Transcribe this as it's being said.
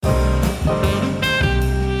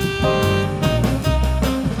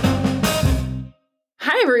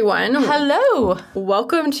everyone. Hello.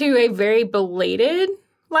 Welcome to a very belated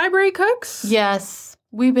Library Cooks. Yes.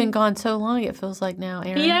 We've been gone so long, it feels like now,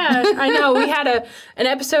 Erin. Yeah, I know. We had an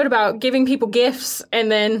episode about giving people gifts,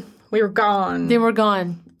 and then we were gone. Then we're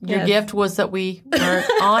gone. Your Yes. gift was that we weren't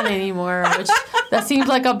on anymore, which that seems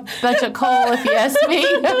like a bunch of coal if you ask me.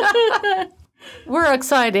 We're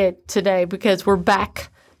excited today because we're back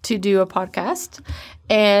to do a podcast.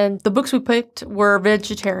 And the books we picked were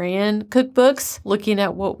vegetarian cookbooks, looking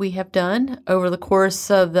at what we have done over the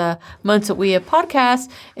course of the months that we have podcast,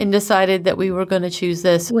 and decided that we were going to choose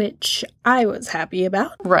this. Which I was happy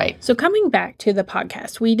about. Right. So coming back to the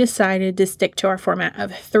podcast, we decided to stick to our format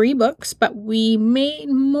of 3 books, but we made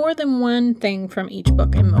more than one thing from each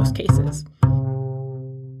book in most cases.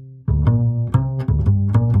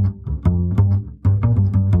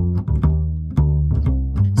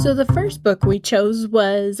 So the first book we chose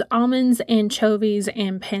was Almonds, Anchovies,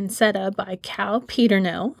 and Pancetta by Cal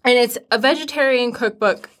Peternell. And it's a vegetarian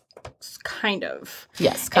cookbook, kind of.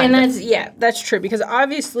 Yes, kind of. That's true, because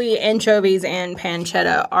obviously anchovies and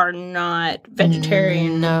pancetta are not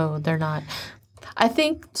vegetarian. No, they're not. I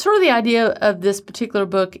think sort of the idea of this particular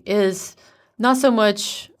book is not so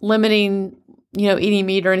much limiting eating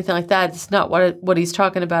meat or anything like that. It's not what he's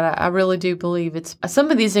talking about. I really do believe it's some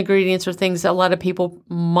of these ingredients are things that a lot of people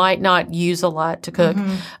might not use a lot to cook.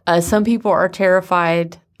 Mm-hmm. Some people are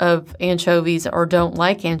terrified of anchovies or don't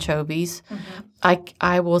like anchovies. Mm-hmm.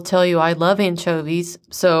 I will tell you, I love anchovies,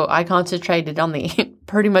 so I concentrated on the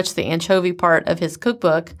pretty much the anchovy part of his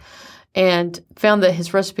cookbook and found that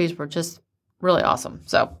his recipes were just really awesome.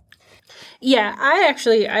 So. Yeah,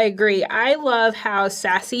 I agree. I love how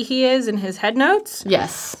sassy he is in his head notes.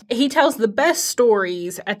 Yes. He tells the best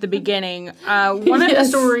stories at the beginning. One of the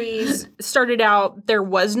stories started out, there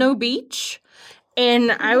was no beach.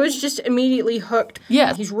 And I was just immediately hooked.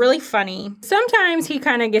 Yeah. He's really funny. Sometimes he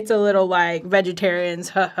kind of gets a little like vegetarians,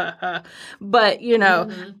 ha ha ha. But,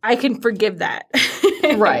 I can forgive that.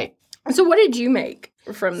 Right. So what did you make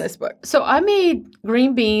from this book? So I made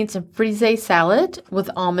green beans and frisee salad with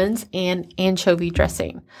almonds and anchovy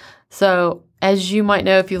dressing. So as you might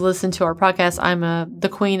know, if you listen to our podcast, I'm the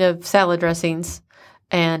queen of salad dressings,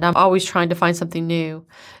 and I'm always trying to find something new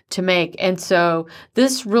to make. And so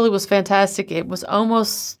this really was fantastic. It was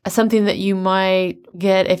almost something that you might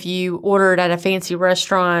get if you ordered at a fancy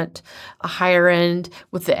restaurant, a higher end,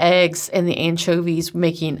 with the eggs and the anchovies,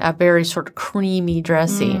 making a very sort of creamy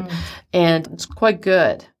dressing. And it's quite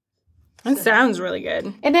good. That sounds really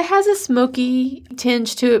good. And it has a smoky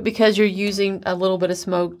tinge to it because you're using a little bit of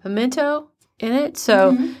smoked pimento in it,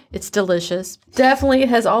 so it's delicious. Definitely, it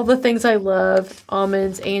has all the things I love: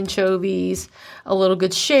 almonds, anchovies, a little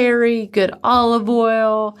good sherry, good olive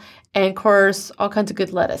oil, and of course, all kinds of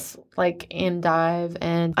good lettuce, like endive.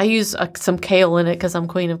 And I use some kale in it because I'm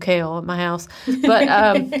queen of kale at my house. But,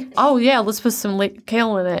 let's put some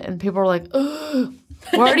kale in it. And people are like, ugh.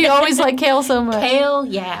 Why do you always like kale so much? Kale,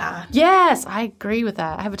 yeah. Yes, I agree with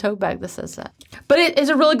that. I have a tote bag that says that. But it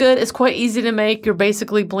is really good. It's quite easy to make. You're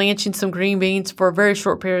basically blanching some green beans for a very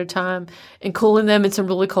short period of time and cooling them in some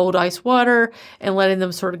really cold ice water and letting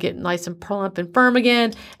them sort of get nice and plump and firm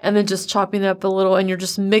again, and then just chopping up a little, and you're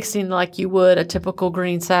just mixing like you would a typical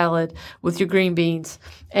green salad with your green beans.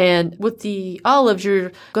 And with the olives,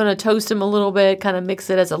 you're going to toast them a little bit, kind of mix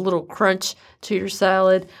it as a little crunch to your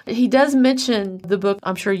salad. He does mention the book,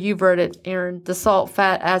 I'm sure you've read it, Erin, the Salt,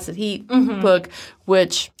 Fat, Acid, Heat book,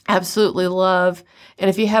 which I absolutely love. And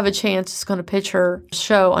if you have a chance, it's going to pitch her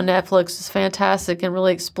show on Netflix. It's fantastic and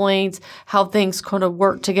really explains how things kind of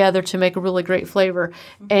work together to make a really great flavor.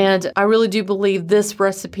 And I really do believe this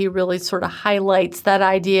recipe really sort of highlights that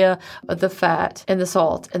idea of the fat and the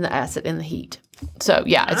salt and the acid and the heat. So,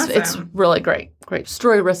 yeah, it's really great. Great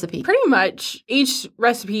story recipe. Pretty much each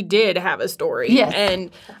recipe did have a story. Yes. And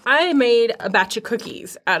I made a batch of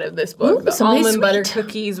cookies out of this book. The almond butter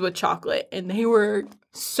cookies with chocolate. And they were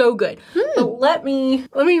so good. But let me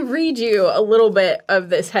read you a little bit of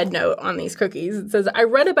this head note on these cookies. It says, I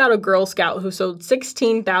read about a Girl Scout who sold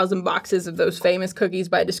 16,000 boxes of those famous cookies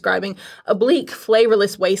by describing a bleak,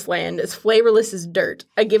 flavorless wasteland as flavorless as dirt.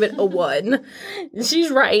 I give it a 1. She's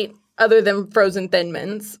right. Other than frozen Thin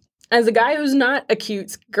Mints. As a guy who's not a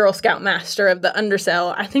cute Girl Scout master of the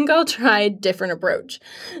undersell, I think I'll try a different approach.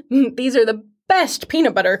 These are the best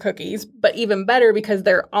peanut butter cookies, but even better because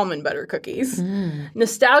they're almond butter cookies.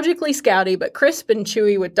 Nostalgically scouty, but crisp and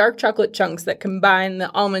chewy with dark chocolate chunks that combine the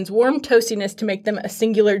almonds' warm toastiness to make them a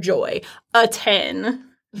singular joy. A 10.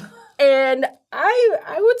 And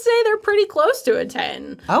I would say they're pretty close to a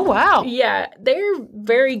 10. Oh, wow. Yeah, they're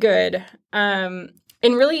very good.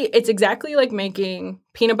 And really, it's exactly like making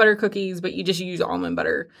peanut butter cookies, but you just use almond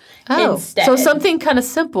butter instead. So something kind of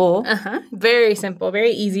simple. Very simple,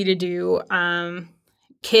 very easy to do.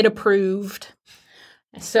 Kid approved.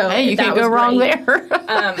 So hey, you can't go wrong there.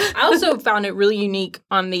 I also found it really unique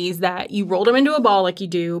on these that you rolled them into a ball like you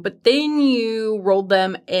do, but then you rolled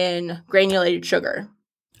them in granulated sugar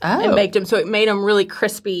and baked them. So it made them really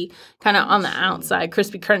crispy, kind of on the outside,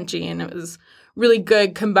 crispy, crunchy, and it was really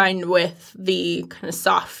good combined with the kind of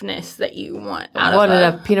softness that you want out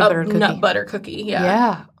of a peanut butter cookie. Nut butter cookie.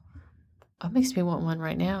 Yeah. That makes me want one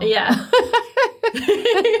right now. Yeah.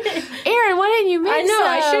 Aaron, why didn't you make I know. some?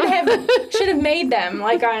 I should have made them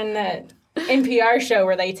like on the NPR show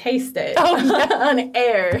where they taste it on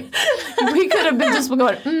air. We could have been just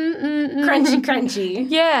going crunchy, crunchy.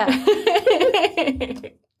 Yeah.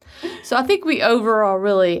 So I think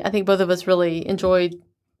I think both of us really enjoyed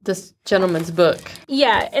this gentleman's book.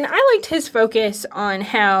 Yeah, and I liked his focus on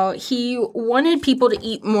how he wanted people to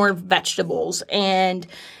eat more vegetables and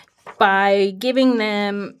by giving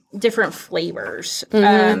them different flavors,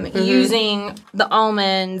 using the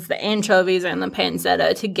almonds, the anchovies, and the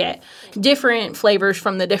pancetta to get different flavors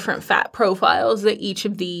from the different fat profiles that each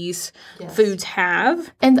of these foods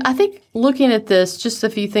have. And I think looking at this, just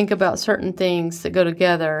if you think about certain things that go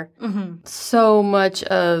together, so much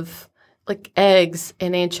of like eggs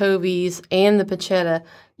and anchovies and the pancetta,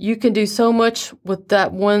 you can do so much with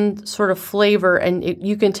that one sort of flavor, and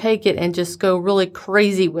you can take it and just go really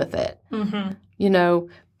crazy with it. You know,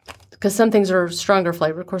 because some things are stronger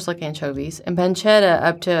flavor, of course, like anchovies. And pancetta,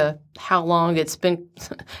 up to how long it's been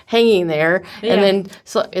hanging there, and then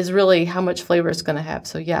is really how much flavor it's going to have.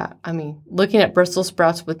 So, yeah, I mean, looking at Brussels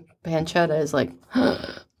sprouts with pancetta is like,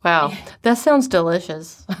 wow, that sounds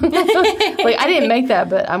delicious. Like, I didn't make that,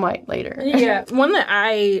 but I might later. Yeah. One that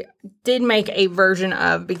I did make a version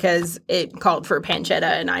of because it called for pancetta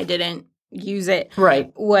and I didn't use it.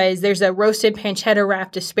 Right. Was there's a roasted pancetta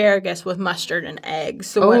wrapped asparagus with mustard and eggs.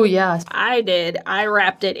 So I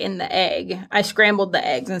wrapped it in the egg. I scrambled the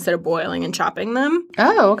eggs instead of boiling and chopping them.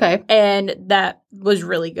 Oh, okay. And that was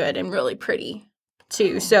really good and really pretty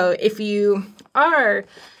too. So if you are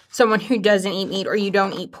someone who doesn't eat meat or you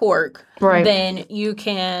don't eat pork, then you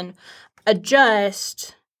can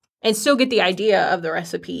adjust and still get the idea of the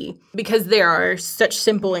recipe because there are such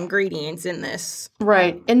simple ingredients in this.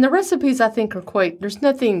 Right. And the recipes, I think, are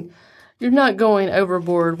you're not going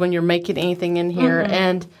overboard when you're making anything in here.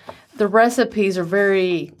 And the recipes are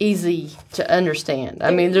very easy to understand.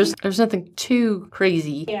 I mean, there's nothing too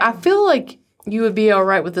crazy. Yeah. I feel like you would be all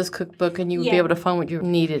right with this cookbook and you would be able to find what you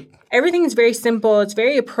needed. Everything is very simple. It's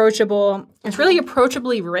very approachable. It's really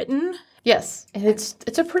approachably written. Yes, and it's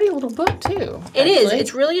a pretty little book, too. It is.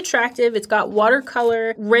 It's really attractive. It's got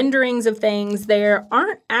watercolor renderings of things. There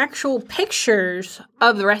aren't actual pictures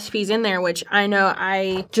of the recipes in there, which I know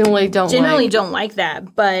I generally don't like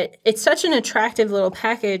that. But it's such an attractive little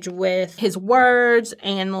package with his words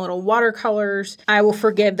and the little watercolors. I will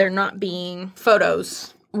forgive there not being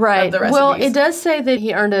photos. Right. Well, it does say that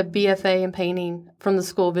he earned a BFA in painting from the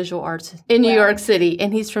School of Visual Arts in New York City,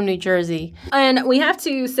 and he's from New Jersey. And we have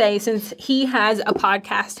to say, since he has a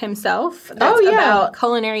podcast himself that's about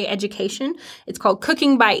culinary education, it's called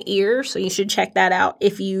Cooking by Ear, so you should check that out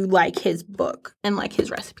if you like his book and like his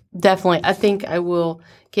recipe. Definitely. I think I will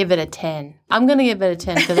give it a 10. I'm going to give it a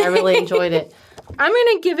 10 because I really enjoyed it. I'm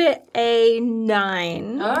going to give it a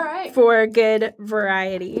 9. All right. For good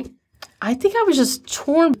variety. I think I was just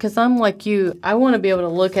torn because I'm like you. I want to be able to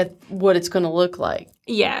look at what it's going to look like.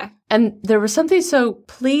 Yeah. And there was something so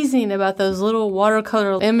pleasing about those little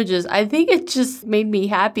watercolor images. I think it just made me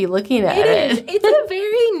happy looking at it. It's a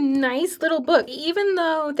very nice little book, even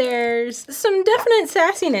though there's some definite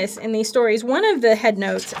sassiness in these stories. One of the head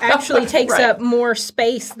notes actually takes up more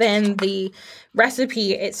space than the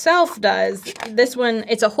recipe itself does. This one,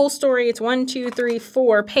 it's a whole story. It's 1, 2, 3,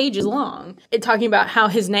 4 pages long. It's talking about how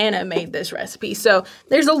his Nana made this recipe. So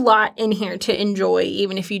there's a lot in here to enjoy,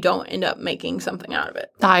 even if you don't end up making something out of it.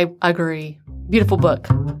 I agree. Beautiful book.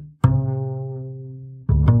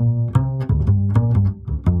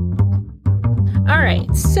 All right.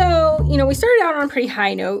 So, we started out on a pretty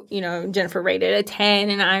high note. Jennifer rated a 10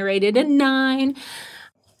 and I rated a 9.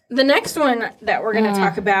 The next one that we're going to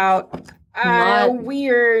talk about,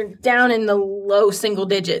 we're down in the low single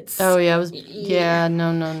digits. Oh, yeah.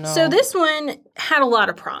 No. So this one had a lot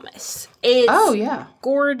of promise. It's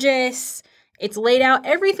gorgeous. It's laid out.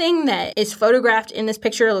 Everything that is photographed in this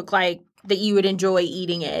picture look like that you would enjoy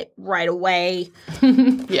eating it right away.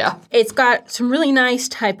 Yeah. It's got some really nice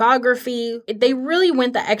typography. They really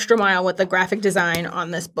went the extra mile with the graphic design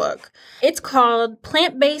on this book. It's called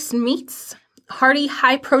Plant-Based Meats, hearty,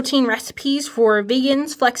 high-protein recipes for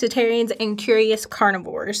vegans, flexitarians, and curious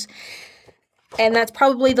carnivores. And that's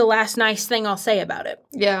probably the last nice thing I'll say about it.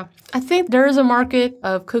 Yeah. I think there is a market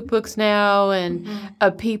of cookbooks now and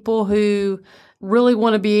of people who really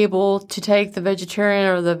want to be able to take the vegetarian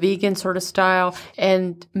or the vegan sort of style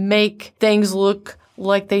and make things look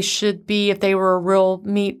like they should be if they were a real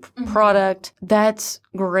meat product. That's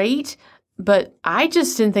great. But I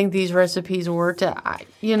just didn't think these recipes worked, at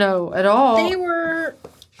all. They were...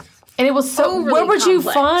 And it was so. Overly Where would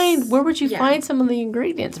complex. you find some of the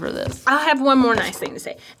ingredients for this? I'll have one more nice thing to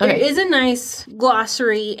say. There is a nice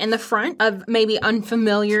glossary in the front of maybe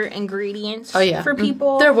unfamiliar ingredients for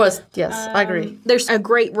people. There was, yes, I agree. There's a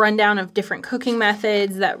great rundown of different cooking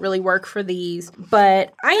methods that really work for these.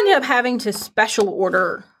 But I ended up having to special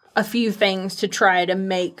order a few things to try to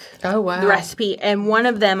make the recipe. And one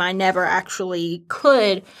of them I never actually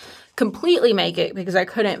could completely make it because I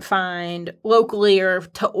couldn't find locally or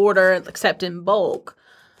to order except in bulk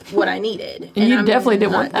what I needed. And you definitely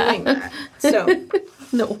didn't want that. So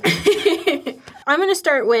no. I'm going to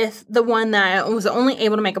start with the one that I was only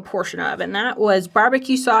able to make a portion of, and that was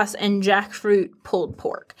barbecue sauce and jackfruit pulled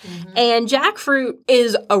pork. And jackfruit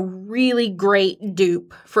is a really great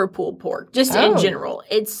dupe for pulled pork, just in general.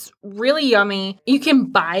 It's really yummy. You can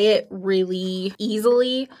buy it really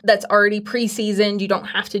easily. That's already pre-seasoned. You don't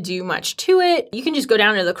have to do much to it. You can just go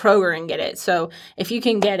down to the Kroger and get it. So if you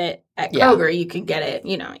can get it at Kroger, you can get it,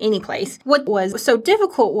 any place. What was so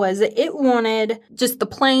difficult was that it wanted just the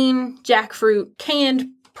plain jackfruit, canned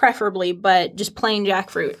preferably, but just plain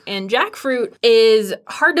jackfruit. And jackfruit is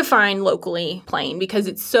hard to find locally plain because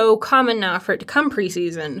it's so common now for it to come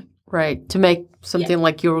pre-seasoned. Right, to make something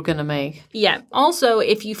like you were going to make. Yeah. Also,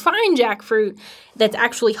 if you find jackfruit that's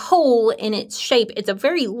actually whole in its shape, it's a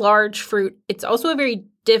very large fruit. It's also a very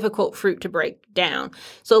difficult fruit to break down.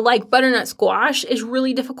 So like butternut squash is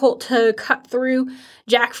really difficult to cut through.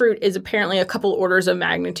 Jackfruit is apparently a couple orders of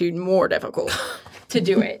magnitude more difficult to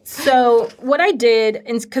do it. So what I did,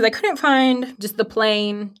 because I couldn't find just the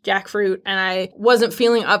plain jackfruit and I wasn't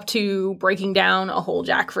feeling up to breaking down a whole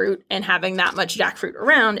jackfruit and having that much jackfruit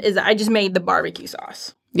around, is I just made the barbecue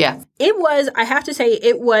sauce. Yeah. I have to say,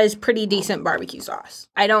 it was pretty decent barbecue sauce.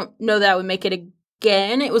 I don't know that I would make it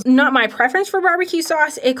again. It was not my preference for barbecue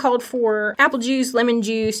sauce. It called for apple juice, lemon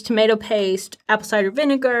juice, tomato paste, apple cider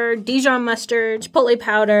vinegar, Dijon mustard, chipotle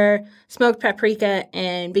powder, smoked paprika,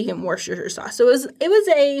 and vegan Worcestershire sauce. So it was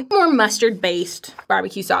a more mustard-based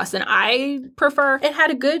barbecue sauce than I prefer. It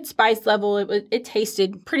had a good spice level. It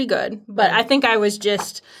tasted pretty good. But I think I was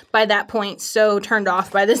just, by that point, so turned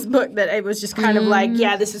off by this book that it was just kind of like,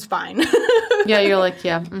 yeah, this is fine. Yeah, you're like,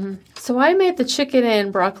 yeah. Mm-hmm. So I made the chicken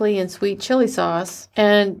and broccoli and sweet chili sauce.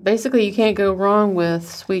 And basically, you can't go wrong with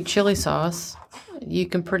sweet chili sauce. You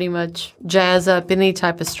can pretty much jazz up any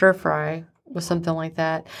type of stir fry with something like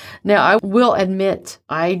that. Now, I will admit,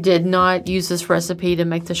 I did not use this recipe to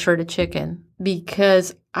make the shredded chicken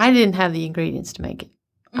because I didn't have the ingredients to make it.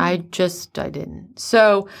 I didn't.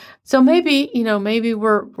 So maybe, maybe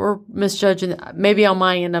we're misjudging. Maybe on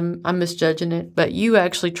my end, I'm misjudging it. But you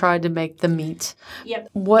actually tried to make the meat. Yep.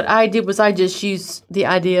 What I did was I just used the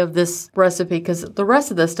idea of this recipe because the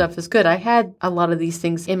rest of the stuff is good. I had a lot of these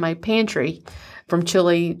things in my pantry, from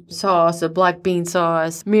chili sauce, a black bean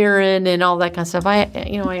sauce, mirin, and all that kind of stuff. I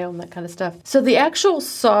own that kind of stuff. So the actual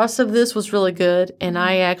sauce of this was really good, and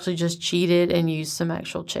I actually just cheated and used some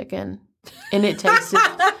actual chicken. And it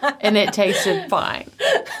tasted fine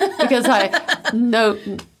because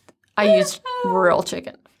I used real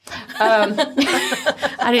chicken.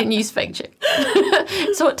 I didn't use fake chicken,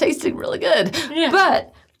 so it tasted really good. Yeah.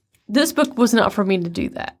 But this book was not for me to do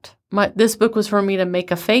that. This book was for me to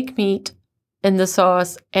make a fake meat in the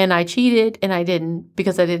sauce, and I cheated, and I didn't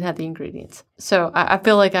because I didn't have the ingredients. So I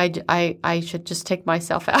feel like I should just take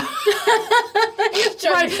myself out.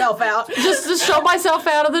 Show yourself out. Just show myself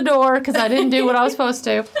out of the door because I didn't do what I was supposed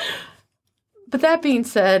to. But that being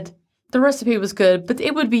said, the recipe was good, but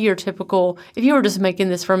it would be your typical, if you were just making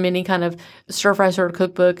this from any kind of stir-fry sort of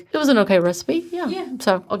cookbook, it was an okay recipe. Yeah.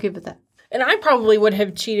 So I'll give it that. And I probably would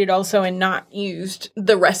have cheated also and not used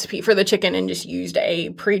the recipe for the chicken and just used a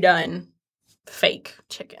pre-done fake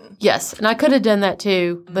chicken. Yes, and I could have done that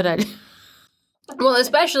too, but I didn't. Well,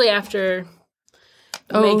 especially after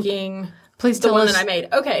making... Please tell us. The one that I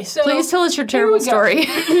made. Okay, so... Please tell us your terrible story.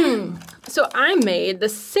 So I made the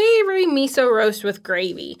savory miso roast with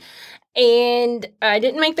gravy. And I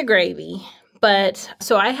didn't make the gravy. But,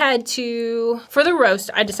 so I had to... For the roast,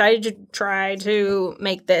 I decided to try to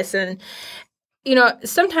make this. And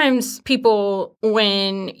sometimes people,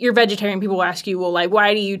 when you're vegetarian, people ask you, well, like,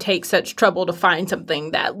 why do you take such trouble to find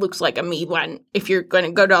something that looks like a meat? When if you're going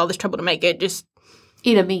to go to all this trouble to make it, just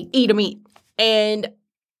eat a meat. Eat a meat. And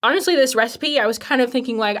honestly, this recipe, I was kind of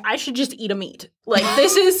thinking, like, I should just eat a meat. Like,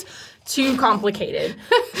 this is too complicated.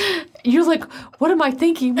 You're like, what am I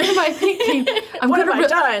thinking? What am I thinking? What have I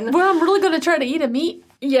done? Well, I'm really going to try to eat a meat.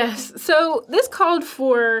 Yes. So this called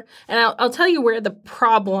for, and I'll tell you where the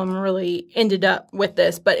problem really ended up with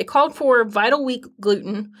this, but it called for Vital Wheat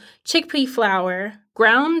gluten, chickpea flour,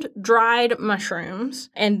 ground dried mushrooms,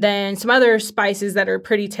 and then some other spices that are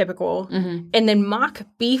pretty typical, and then mock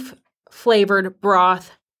beef flavored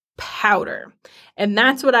broth powder. And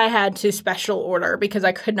that's what I had to special order because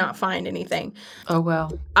I could not find anything. Oh,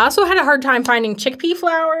 well. I also had a hard time finding chickpea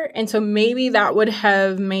flour, and so maybe that would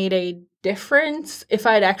have made a difference if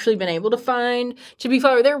I'd actually been able to find chickpea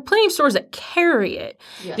flour. There were plenty of stores that carry it,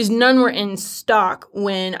 just none were in stock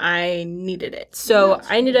when I needed it. So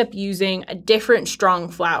I ended up using a different strong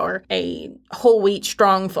flour, a whole wheat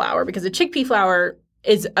strong flour, because the chickpea flour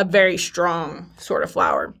is a very strong sort of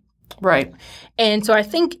flour. Right. And so I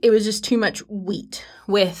think it was just too much wheat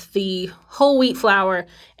with the whole wheat flour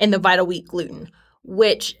and the Vital Wheat gluten,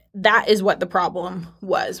 which that is what the problem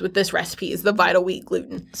was with this recipe, is the Vital Wheat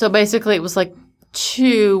gluten. So basically it was like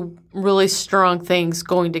two really strong things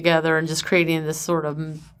going together and just creating this sort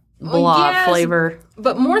of blah flavor.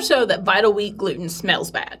 But more so that Vital Wheat gluten smells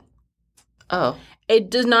bad. Oh. It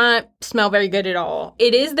does not smell very good at all.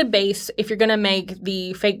 It is the base. If you're going to make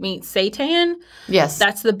the fake meat seitan, yes,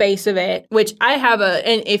 that's the base of it, which I have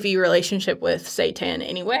an iffy relationship with seitan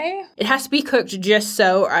anyway. It has to be cooked just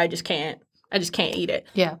so, or I just can't eat it.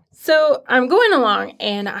 Yeah. So I'm going along,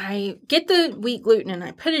 and I get the wheat gluten, and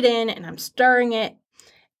I put it in, and I'm stirring it,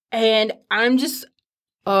 and I'm just...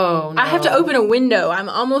 Oh, no. I have to open a window. I'm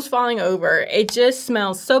almost falling over. It just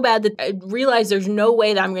smells so bad that I realize there's no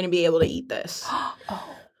way that I'm going to be able to eat this.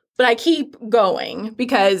 But I keep going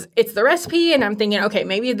because it's the recipe, and I'm thinking, okay,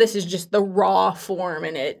 maybe this is just the raw form,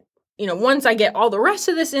 and it, once I get all the rest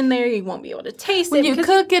of this in there, you won't be able to taste it. When you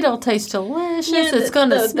cook it, it'll taste delicious. Yeah, it's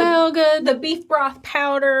going to smell good. The beef broth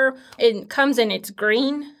powder, it comes in, it's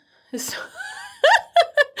green.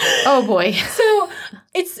 Oh, boy. So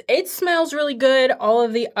it smells really good. All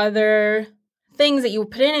of the other things that you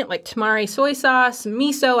put in it, like tamari soy sauce,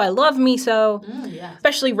 miso. I love miso,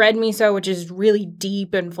 especially red miso, which is really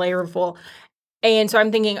deep and flavorful. And so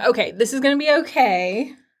I'm thinking, okay, this is going to be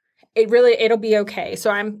okay. It'll be okay.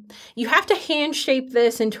 So you have to hand shape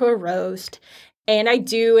this into a roast. And I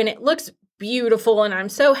do, and it looks beautiful, and I'm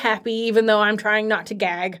so happy, even though I'm trying not to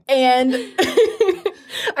gag. And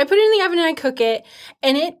I put it in the oven and I cook it,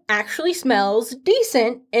 and it actually smells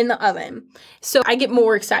decent in the oven. So I get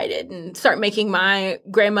more excited and start making my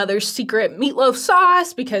grandmother's secret meatloaf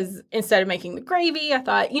sauce, because instead of making the gravy, I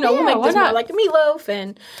thought, we'll make this more like a meatloaf.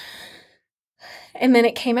 And then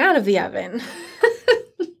it came out of the oven.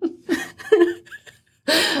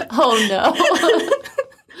 Oh, no.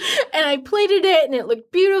 And I plated it, and it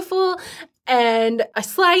looked beautiful. And I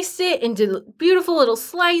sliced it into beautiful little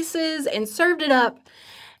slices and served it up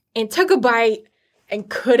and took a bite and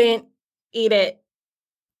couldn't eat it.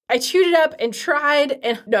 I chewed it up and tried,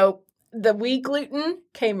 and no, the wheat gluten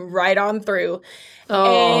came right on through.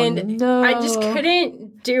 Oh, and no. I just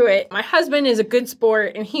couldn't do it. My husband is a good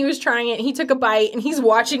sport, and he was trying it. He took a bite, and he's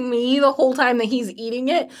watching me the whole time that he's eating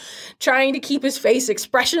it, trying to keep his face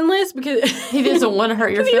expressionless because he doesn't want to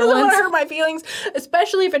hurt your feelings. He doesn't want to hurt my feelings,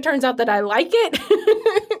 especially if it turns out that I like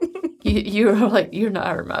it. You were like, you're not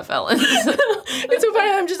hurting my feelings. It's so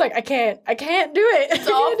funny. I'm just like, I can't do it. It's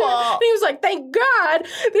awful. And he was like, thank God,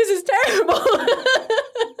 this is terrible.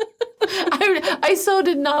 I so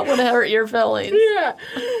did not want to hurt your feelings. Yeah.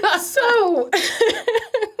 So,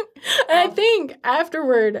 and I think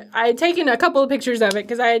afterward, I had taken a couple of pictures of it,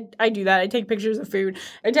 because I do that. I take pictures of food.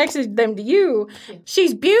 I texted them to you. Yeah.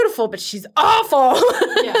 She's beautiful, but she's awful.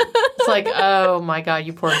 Yeah. It's like, oh my God,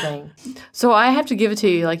 you poor thing. So I have to give it to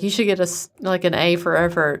you. Like, you should get an A for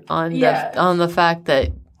effort on the fact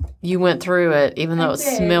that you went through it, even though it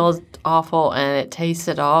smelled awful and it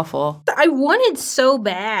tasted awful. I wanted so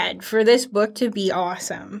bad for this book to be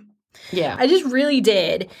awesome. Yeah. I just really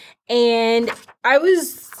did. And I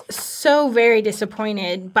was so very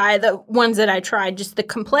disappointed by the ones that I tried, just the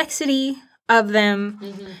complexity of them.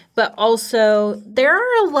 Mm-hmm. But also, there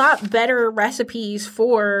are a lot better recipes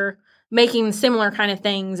for making similar kind of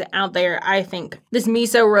things out there, I think. This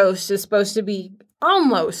miso roast is supposed to be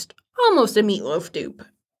almost a meatloaf dupe.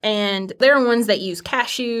 And there are ones that use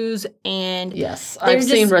cashews, and yes, I've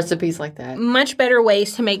seen recipes like that. Much better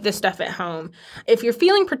ways to make this stuff at home. If you're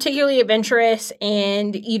feeling particularly adventurous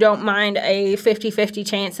and you don't mind a 50-50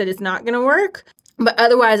 chance that it's not going to work, but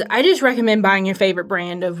otherwise, I just recommend buying your favorite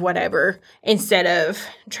brand of whatever instead of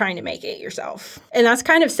trying to make it yourself. And that's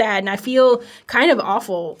kind of sad, and I feel kind of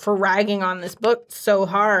awful for ragging on this book so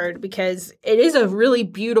hard because it is a really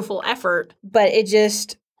beautiful effort, but it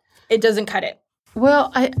doesn't cut it.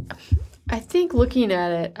 Well, I think looking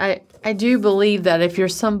at it, I do believe that if you're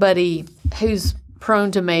somebody who's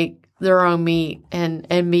prone to make their own meat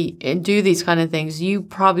and do these kind of things, you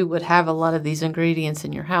probably would have a lot of these ingredients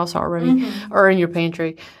in your house already or in your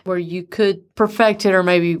pantry where you could perfect it or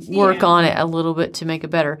maybe work on it a little bit to make it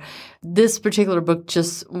better. This particular book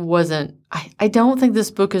just wasn't. I don't think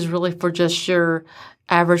this book is really for just your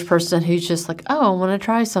average person who's just like, oh, I want to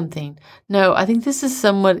try something. No, I think this is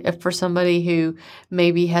somewhat for somebody who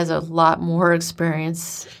maybe has a lot more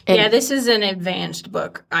experience. This is an advanced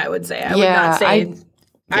book, I would say. I would not say.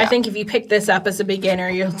 I think if you pick this up as a beginner,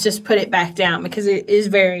 you'll just put it back down because it is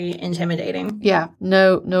very intimidating. Yeah.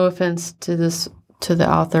 No offense to the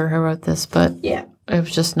author who wrote this, but it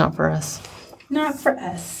was just not for us. Not for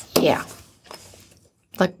us. Yeah.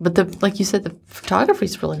 Like you said, the photography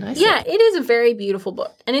is really nice. Yeah, it is a very beautiful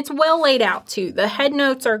book. And it's well laid out, too. The head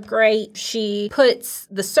notes are great. She puts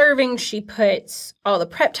the serving, she puts all the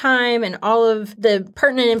prep time and all of the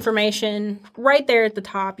pertinent information right there at the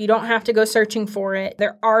top. You don't have to go searching for it.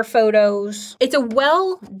 There are photos. It's a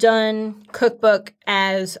well-done cookbook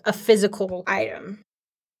as a physical item.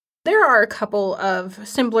 There are a couple of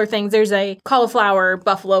simpler things. There's a cauliflower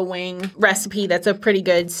buffalo wing recipe that's a pretty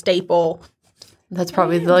good staple. That's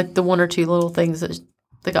probably the one or two little things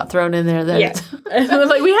that got thrown in there. We have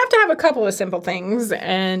to have a couple of simple things,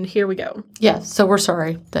 and here we go. Yeah, so we're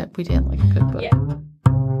sorry that we didn't like a cookbook. Yeah.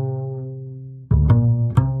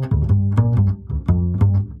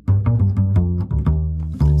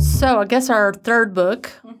 So I guess our third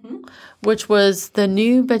book, which was The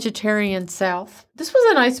New Vegetarian South. This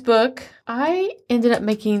was a nice book. I ended up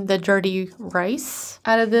making the dirty rice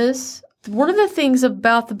out of this. One of the things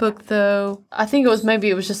about the book, though, I think it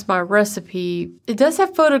was just my recipe. It does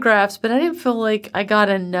have photographs, but I didn't feel like I got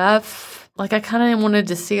enough. Like, I kind of wanted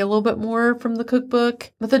to see a little bit more from the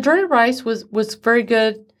cookbook. But the dirty rice was very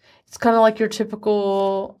good. It's kind of like your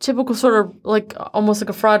typical sort of like almost like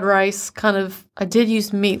a fried rice kind of. I did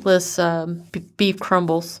use meatless beef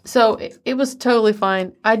crumbles. So it was totally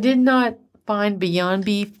fine. I did not find Beyond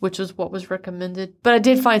Beef, which was what was recommended. But I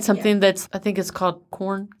did find something I think it's called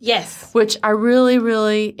corn. Yes. Which I really,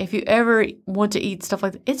 really, if you ever want to eat stuff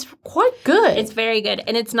like that, it's quite good. It's very good.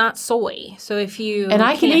 And it's not soy. So if you And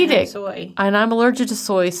I can eat it. Soy. And I'm allergic to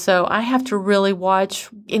soy, so I have to really watch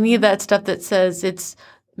any of that stuff that says it's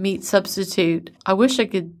meat substitute. I wish I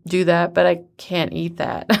could do that, but I can't eat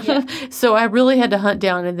that. Yeah. So I really had to hunt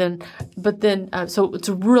down, so it's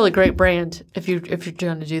a really great brand if you're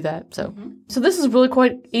trying to do that. So, So this is really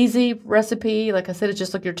quite easy recipe. Like I said, it's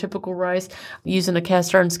just like your typical rice using a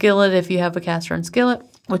cast iron skillet if you have a cast iron skillet,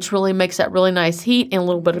 which really makes that really nice heat and a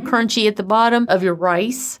little bit of crunchy at the bottom of your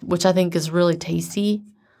rice, which I think is really tasty.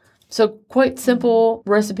 So quite simple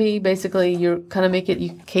recipe. Basically, you kind of make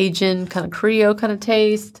it Cajun, kind of Creole kind of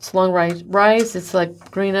taste. It's long rice. It's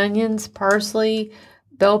like green onions, parsley,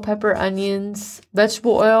 bell pepper, onions,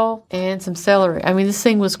 vegetable oil, and some celery. I mean, this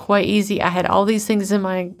thing was quite easy. I had all these things in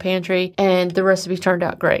my pantry, and the recipe turned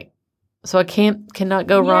out great. So I cannot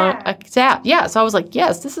go wrong. It's out. Yeah, so I was like,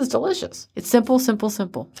 yes, this is delicious. It's simple, simple,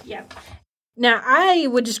 simple. Yeah. Now, I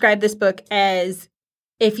would describe this book as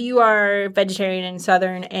if you are vegetarian and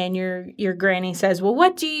Southern and your granny says, well,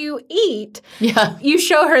 what do you eat? Yeah. You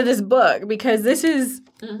show her this book because this is,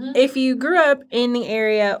 if you grew up in the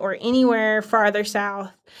area or anywhere farther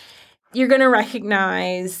south, you're going to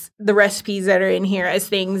recognize the recipes that are in here as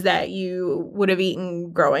things that you would have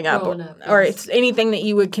eaten growing up. Or it's anything that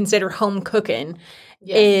you would consider home cooking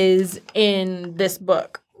is in this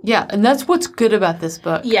book. Yeah, and that's what's good about this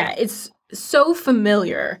book. Yeah, it's so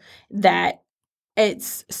familiar that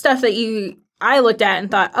it's stuff that I looked at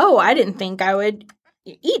and thought, oh, I didn't think I would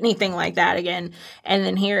eat anything like that again. And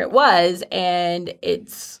then here it was, and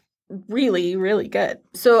it's really, really good.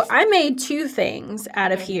 So I made two things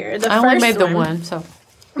out of here. I only made the one, so.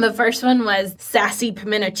 The first one was sassy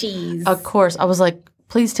pimento cheese. Of course. I was like,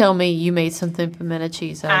 please tell me you made something pimento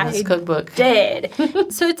cheese out of this cookbook. I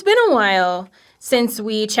did. So it's been a while since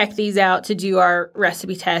we checked these out to do our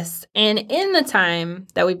recipe tests. And in the time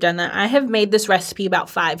that we've done that, I have made this recipe about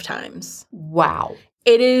 5 times. Wow.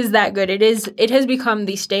 It is that good. It has become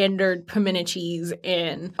the standard pimento cheese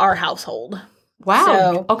in our household.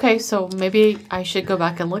 Wow. Okay, so maybe I should go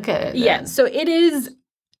back and look at it. Yeah, so it is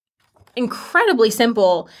incredibly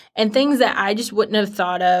simple and things that I just wouldn't have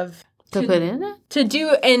thought of to put in it? To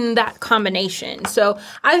do in that combination. So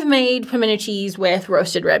I've made pimento cheese with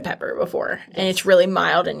roasted red pepper before, and it's really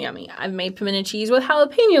mild and yummy. I've made pimento cheese with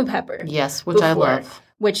jalapeno pepper. Yes, which I love.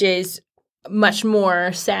 Which is much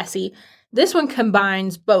more sassy. This one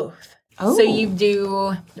combines both. Oh. So you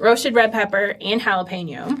do roasted red pepper and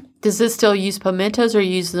jalapeno. Does this still use pimentos or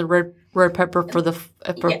use the red pepper for the...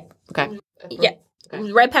 Yeah. Okay. Yeah.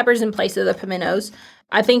 Okay. Red peppers in place of the pimentos.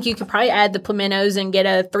 I think you could probably add the pimentos and get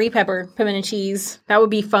a 3-pepper pimento cheese. That would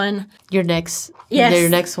be fun. Your next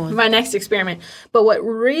one. My next experiment. But what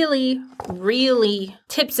really, really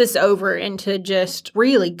tips this over into just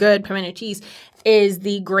really good pimento cheese is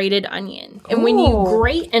the grated onion. And when you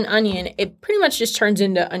grate an onion, it pretty much just turns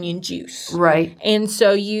into onion juice. Right. And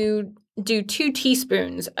so you do 2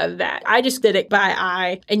 teaspoons of that. I just did it by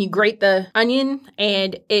eye, and you grate the onion,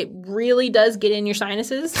 and it really does get in your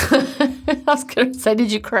sinuses. I was going to say,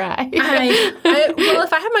 did you cry? Well,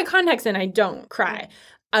 if I have my contacts in, I don't cry.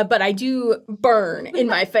 But I do burn in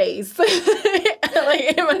my face.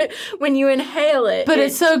 When you inhale it. But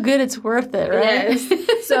it's so good, it's worth it, right?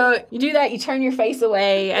 Yes. So you do that, you turn your face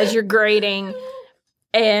away as you're grating.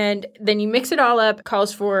 And then you mix it all up. It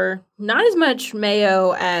calls for not as much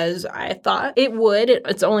mayo as I thought it would.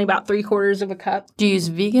 It's only about 3/4 of a cup. Do you use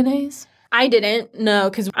Vegenaise? I didn't, no,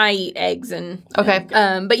 because I eat eggs and... Okay.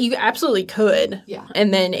 But you absolutely could. Yeah.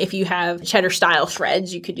 And then if you have cheddar-style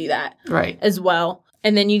shreds, you could do that. Right. As well.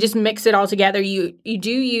 And then you just mix it all together. You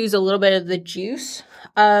do use a little bit of the juice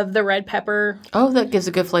of the red pepper. Oh, that gives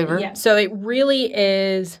a good flavor. Yeah. So it really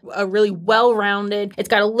is a really well-rounded. It's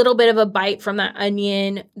got a little bit of a bite from that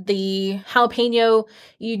onion. The jalapeno,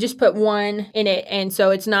 you just put 1 in it, and so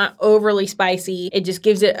it's not overly spicy. It just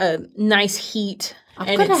gives it a nice heat.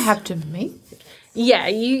 I'm going to have to make it. Yeah,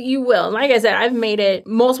 you will. Like I said, I've made it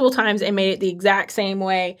multiple times and made it the exact same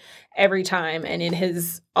way every time, and it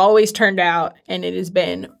has always turned out, and it has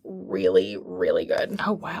been really, really good.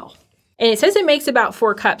 Oh, wow. And it says it makes about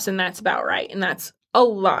 4 cups, and that's about right. And that's a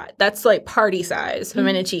lot. That's like party size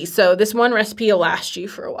pimento cheese. So this one recipe will last you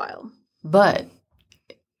for a while. But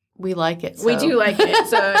we like it. So. We do like it.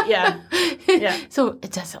 So, yeah. Yeah. So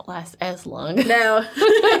it doesn't last as long. No.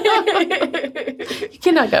 You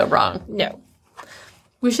cannot go wrong. No.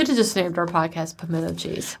 We should have just named our podcast Pimento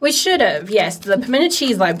Cheese. We should have. Yes. The Pimento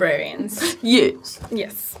Cheese Librarians. Yes.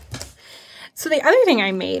 Yes. So the other thing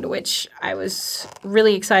I made, which I was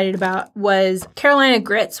really excited about, was Carolina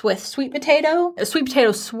grits with sweet potato, a sweet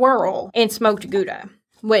potato swirl, and smoked Gouda,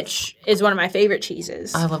 which is one of my favorite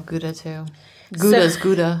cheeses. I love Gouda, too. Gouda's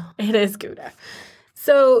Gouda. It is Gouda.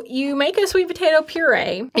 So you make a sweet potato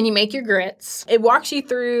puree, and you make your grits. It walks you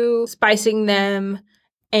through spicing them,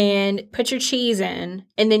 and put your cheese in,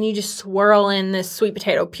 and then you just swirl in this sweet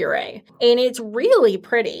potato puree. And it's really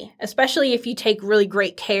pretty, especially if you take really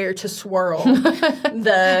great care to swirl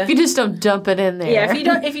If you just don't dump it in there. Yeah,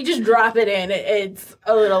 if you just drop it in, it's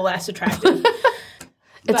a little less attractive.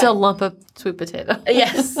 It's a lump of sweet potato.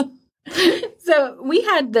 Yes. So we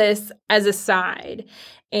had this as a side,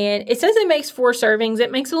 and it says it makes 4 servings.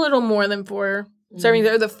 It makes a little more than 4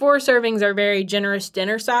 servings. The 4 servings are very generous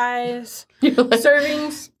dinner size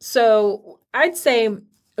servings. So I'd say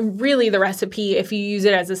really the recipe, if you use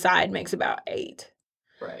it as a side, makes about 8.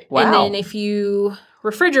 Right. Wow. And then if you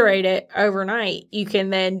refrigerate it overnight, you can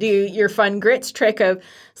then do your fun grits trick of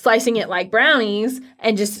slicing it like brownies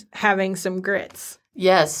and just having some grits.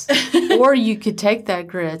 Yes. Or you could take that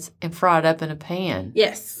grits and fry it up in a pan.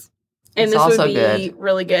 Yes. And this would be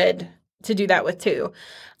really good to do that with too.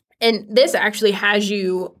 And this actually has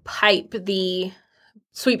you pipe the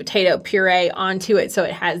sweet potato puree onto it so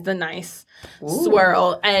it has the nice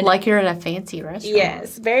swirl. And like you're in a fancy restaurant.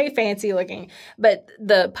 Yes, very fancy looking. But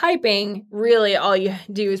the piping, really all you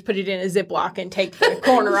do is put it in a Ziploc and take the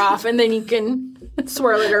corner off, and then you can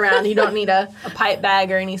swirl it around. You don't need a pipe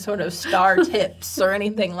bag or any sort of star tips or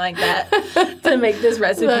anything like that to make this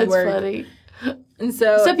recipe work. That's funny. And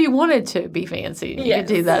so, except you wanted to be fancy. You can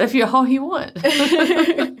do that if you're all you want.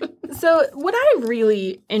 So what I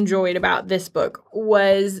really enjoyed about this book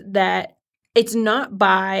was that it's not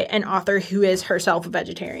by an author who is herself a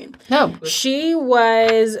vegetarian. No. She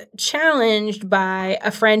was challenged by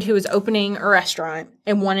a friend who was opening a restaurant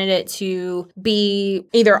and wanted it to be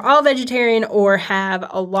either all vegetarian or have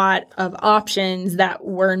a lot of options that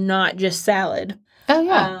were not just salad. Oh,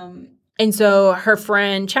 yeah. And so her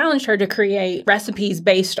friend challenged her to create recipes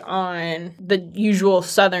based on the usual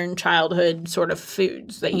Southern childhood sort of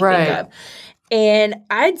foods that you think of. And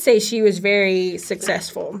I'd say she was very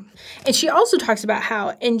successful. And she also talks about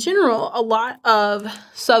how, in general, a lot of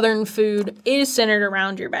Southern food is centered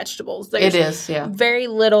around your vegetables. It is, yeah. Very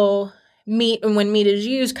little meat, and when meat is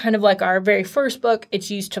used, kind of like our very first book, it's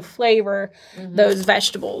used to flavor those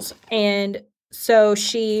vegetables. And so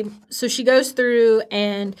she goes through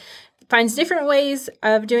and finds different ways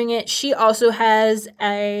of doing it. She also has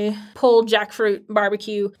a pulled jackfruit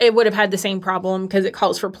barbecue. It would have had the same problem because it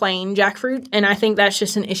calls for plain jackfruit, and I think that's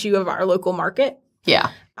just an issue of our local market.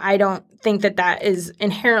 Yeah. I don't think that is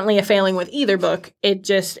inherently a failing with either book. It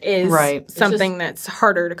just is something that's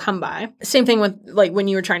harder to come by. Same thing with, like, when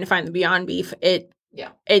you were trying to find the Beyond Beef.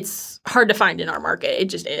 It's hard to find in our market. It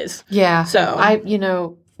just is. Yeah. So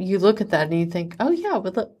you look at that and you think, oh yeah,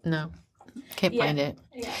 but no. Can't find it.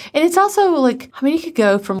 Yeah. And it's also like, I mean, you could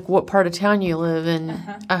go from what part of town you live in,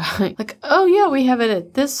 like, oh, yeah, we have it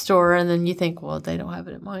at this store. And then you think, well, they don't have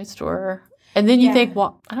it at my store. And then you think,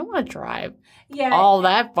 well, I don't want to drive all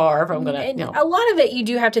that far if I'm going to, A lot of it, you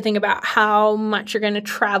do have to think about how much you're going to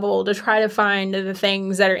travel to try to find the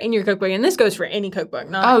things that are in your cookbook. And this goes for any cookbook,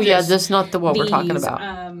 not that's not what we're talking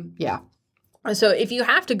about. So if you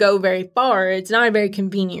have to go very far, it's not a very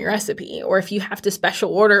convenient recipe. Or if you have to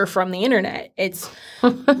special order from the internet, it's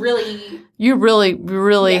really... You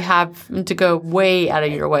really have to go way out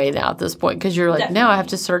of your way now at this point. Because you're like, now I have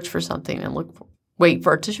to search for something and wait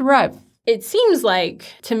for it to arrive. It seems like,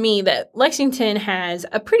 to me, that Lexington has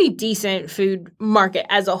a pretty decent food market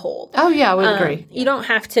as a whole. Oh, yeah, I would agree. You don't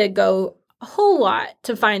have to go a whole lot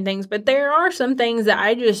to find things, but there are some things that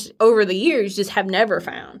I just, over the years, just have never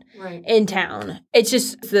found in town. It's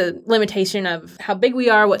just the limitation of how big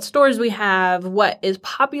we are, what stores we have, what is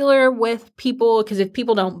popular with people, because if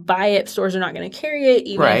people don't buy it, stores are not going to carry it,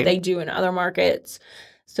 even if they do in other markets.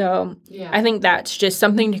 So I think that's just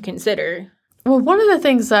something to consider. Well, one of the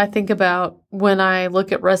things I think about when I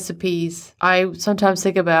look at recipes, I sometimes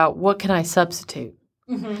think about what can I substitute?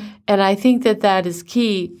 Mm-hmm. And I think that is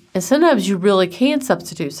key. And sometimes you really can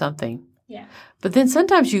substitute something. Yeah. But then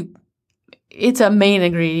sometimes it's a main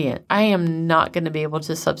ingredient. I am not going to be able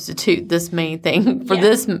to substitute this main thing for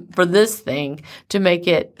this thing to make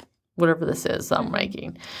it whatever this is I'm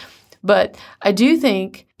making. But I do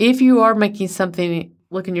think if you are making something,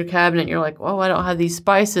 look in your cabinet, you're like, oh, I don't have these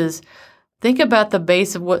spices. Think about the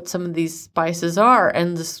base of what some of these spices are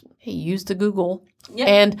and just use the Google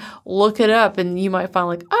and look it up, and you might find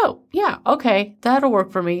like, oh, yeah, okay, that'll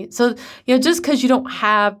work for me. So, just because you don't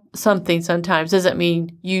have something sometimes doesn't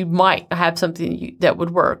mean you might have something that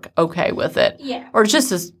would work okay with it. Yeah. Or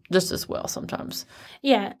just as well sometimes.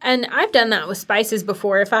 Yeah, and I've done that with spices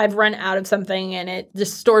before. If I've run out of something and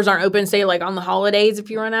stores aren't open, say like on the holidays if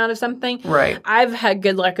you run out of something. Right. I've had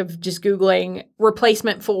good luck of just Googling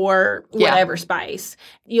replacement for whatever spice.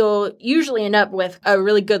 You'll usually end up with a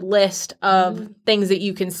really good list of things that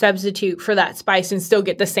you can substitute for that spice and still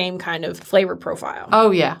get the same kind of flavor profile.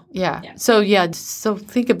 Oh, yeah. So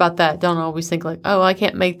think about that. Don't always think like, oh, I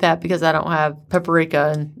can't make that because I don't have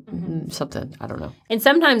paprika and something. I don't know. And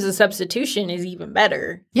sometimes the substitution is even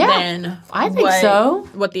better than I think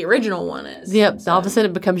what the original one is. Yep. So. All of a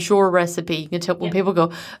sudden it becomes your recipe. You can tell when people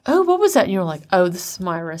go, oh, what was that? And you're like, oh, this is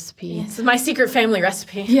my recipe. Yeah, this is my secret family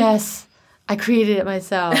recipe. Yes. I created it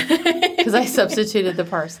myself because I substituted the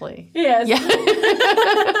parsley. Yes.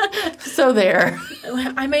 Yeah. So there.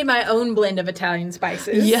 I made my own blend of Italian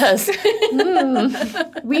spices. Yes.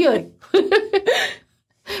 Really.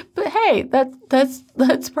 But hey,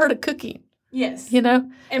 that's part of cooking. Yes.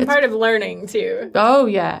 And part of learning too. Oh,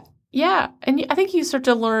 yeah. Yeah. And I think you start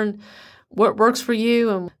to learn what works for you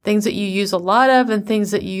and things that you use a lot of and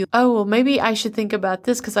things that maybe I should think about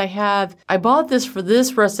this because I bought this for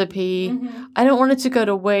this recipe. Mm-hmm. I don't want it to go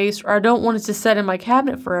to waste, or I don't want it to sit in my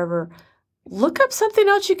cabinet forever. Look up something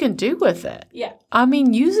else you can do with it. Yeah. I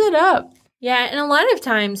mean, use it up. Yeah, and a lot of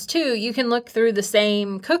times, too, you can look through the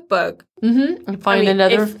same cookbook. Mm-hmm. And find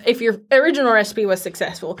another. If your original recipe was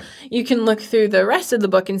successful, you can look through the rest of the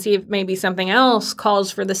book and see if maybe something else calls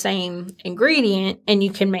for the same ingredient, and you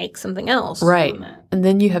can make something else. Right. And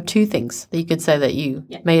then you have two things that you could say that you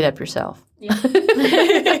made up yourself. Yeah.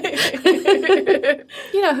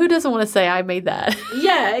 Who doesn't want to say, I made that?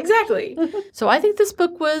 Yeah, exactly. So I think this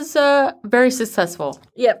book was very successful.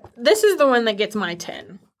 Yep. This is the one that gets my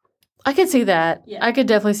 10. I could see that. Yeah. I could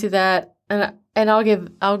definitely see that, and I'll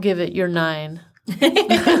give it your 9,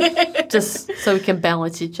 just so we can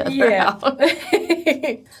balance each other out.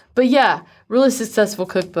 But yeah, really successful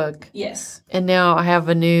cookbook. Yes. And now I have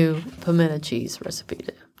a new pimento cheese recipe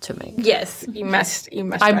to make. Yes, you must.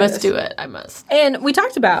 I must do it. I must. And we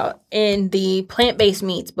talked about in the plant-based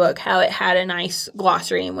meats book how it had a nice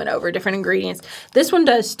glossary and went over different ingredients. This one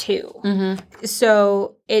does too. Mm-hmm.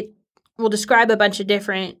 So it will describe a bunch of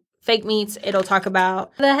different fake meats. It'll talk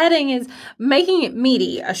about, the heading is Making It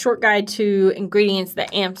Meaty, a short guide to ingredients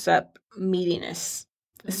that amps up meatiness.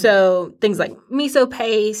 Mm-hmm. So things like miso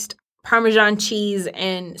paste, Parmesan cheese,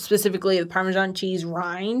 and specifically the Parmesan cheese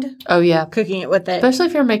rind. Oh, yeah. Cooking it with it. Especially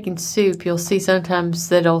if you're making soup, you'll see sometimes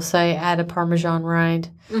that it'll say add a Parmesan rind.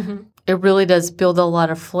 Mm-hmm. It really does build a lot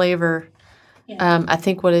of flavor. Yeah. I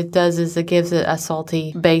think what it does is it gives it a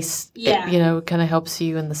salty base. Yeah. It kind of helps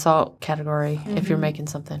you in the salt category if you're making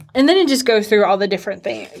something. And then it just goes through all the different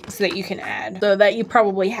things that you can add, so that you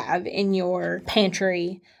probably have in your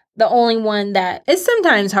pantry. The only one that is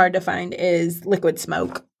sometimes hard to find is liquid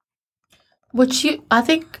smoke. Which I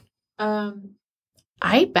think,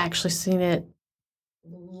 I've actually seen it,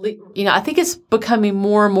 I think it's becoming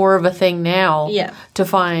more and more of a thing now to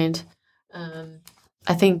find.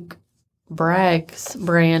 I think Bragg's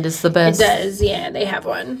brand is the best. It does, yeah, they have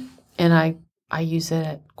one. And I use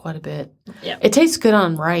it quite a bit. Yeah. It tastes good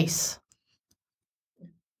on rice.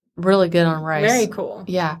 Really good on rice. Very cool.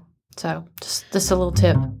 Yeah. So, just a little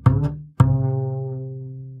tip.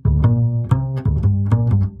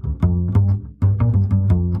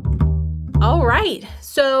 All right.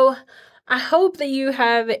 So I hope that you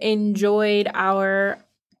have enjoyed our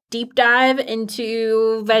deep dive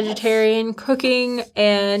into vegetarian cooking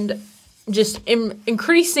and just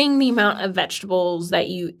increasing the amount of vegetables that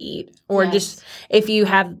you eat. Or just if you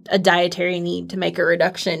have a dietary need to make a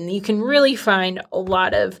reduction, you can really find a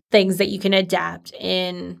lot of things that you can adapt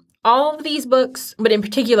in all of these books, but in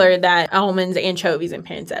particular that almonds, anchovies, and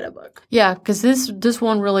pancetta book. Yeah, because this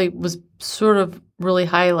one really was sort of really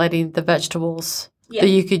highlighting the vegetables that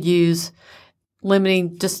you could use,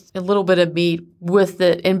 limiting just a little bit of meat with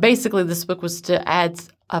it. And basically this book was to add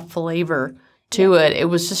a flavor to it. It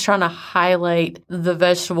was just trying to highlight the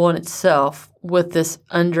vegetable in itself with this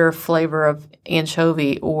under flavor of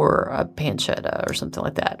anchovy or a pancetta or something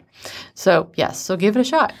like that. So, yes, so give it a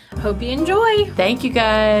shot. Hope you enjoy. Thank you,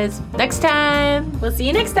 guys. Next time. We'll see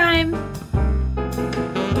you next time.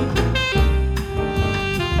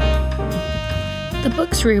 The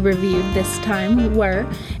books we reviewed this time were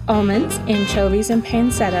Almonds, Anchovies, and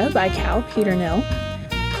Pancetta by Cal Peternil,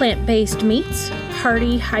 Plant-Based Meats,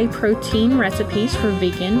 Hearty High-Protein Recipes for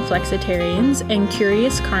Vegan, Flexitarians, and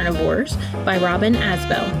Curious Carnivores by Robin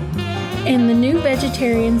Asbell, and The New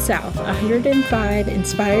Vegetarian South, 105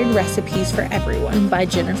 Inspired Recipes for Everyone by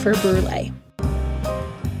Jennifer Brule.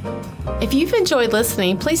 If you've enjoyed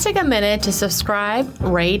listening, please take a minute to subscribe,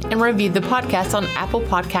 rate, and review the podcast on Apple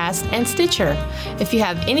Podcasts and Stitcher. If you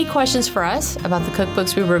have any questions for us about the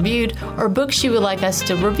cookbooks we reviewed or books you would like us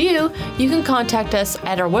to review, you can contact us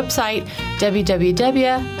at our website,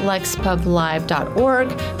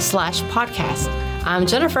 www.lexpublive.org/podcast. I'm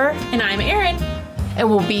Jennifer. And I'm Erin.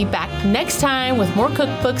 And we'll be back next time with more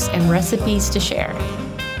cookbooks and recipes to share.